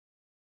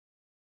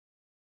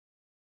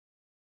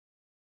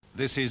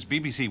This is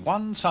BBC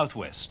One South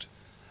West.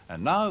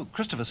 And now,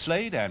 Christopher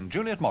Slade and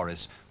Juliet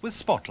Morris with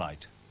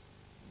Spotlight.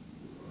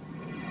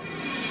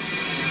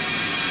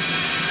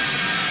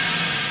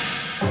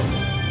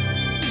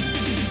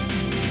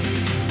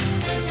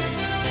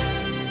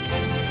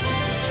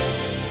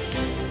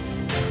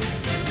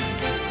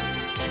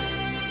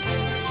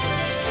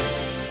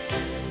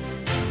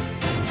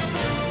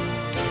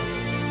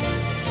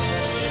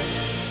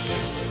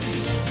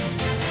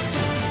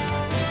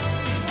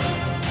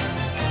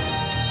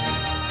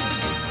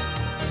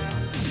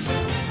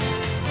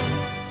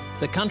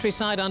 The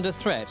countryside under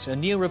threat. A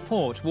new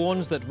report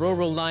warns that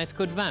rural life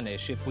could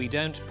vanish if we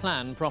don't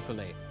plan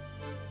properly.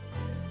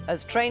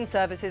 As train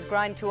services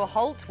grind to a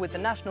halt with the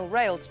national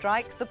rail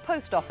strike, the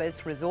post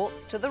office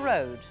resorts to the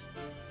road.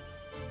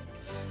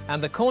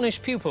 And the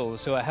Cornish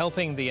pupils who are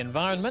helping the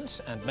environment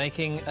and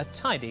making a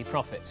tidy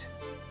profit.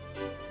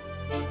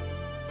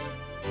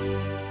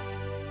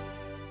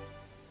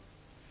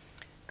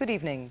 Good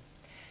evening.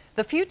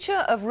 The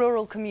future of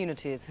rural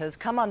communities has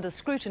come under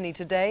scrutiny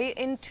today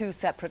in two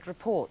separate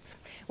reports.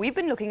 We've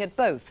been looking at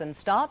both and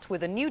start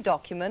with a new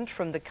document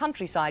from the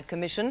Countryside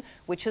Commission,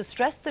 which has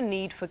stressed the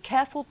need for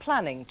careful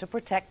planning to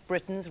protect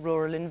Britain's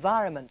rural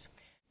environment.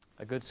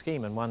 A good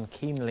scheme and one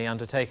keenly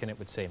undertaken, it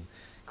would seem.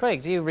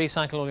 Craig, do you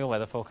recycle all your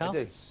weather forecasts?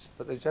 I do,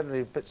 but they're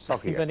generally a bit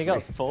soggy. You've only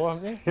got 4,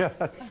 haven't you? Yeah,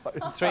 that's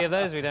right. 3 of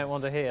those we don't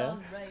want to hear.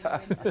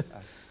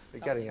 They're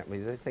getting at me.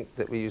 They think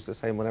that we use the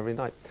same one every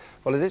night.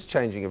 Well, it is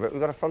changing a bit.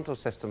 We've got a frontal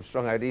system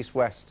strung out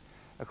east-west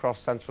across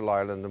central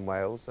Ireland and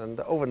Wales, and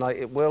overnight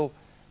it will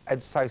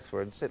head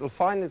southwards. It'll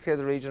finally clear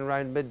the region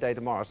around midday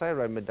tomorrow. I say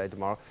around midday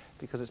tomorrow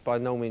because it's by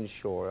no means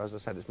sure. As I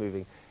said, it's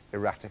moving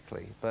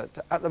erratically. But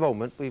at the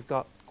moment, we've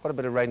got quite a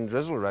bit of rain and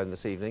drizzle around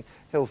this evening,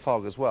 hill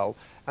fog as well.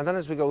 And then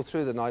as we go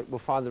through the night, we'll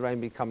find the rain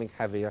becoming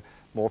heavier,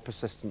 more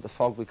persistent, the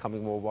fog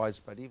becoming more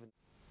widespread.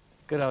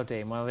 Good old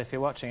Dean. Well, if you're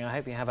watching, I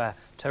hope you have a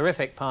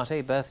terrific party,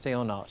 birthday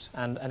or not.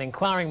 And an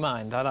inquiring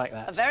mind, I like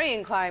that. A very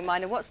inquiring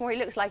mind, and what's more, he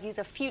looks like he's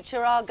a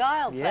future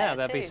Argyle player, yeah,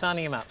 they'll be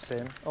signing him up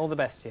soon. All the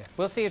best to you.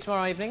 We'll see you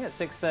tomorrow evening at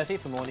 6:30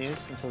 for more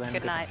news. Until then,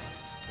 good night.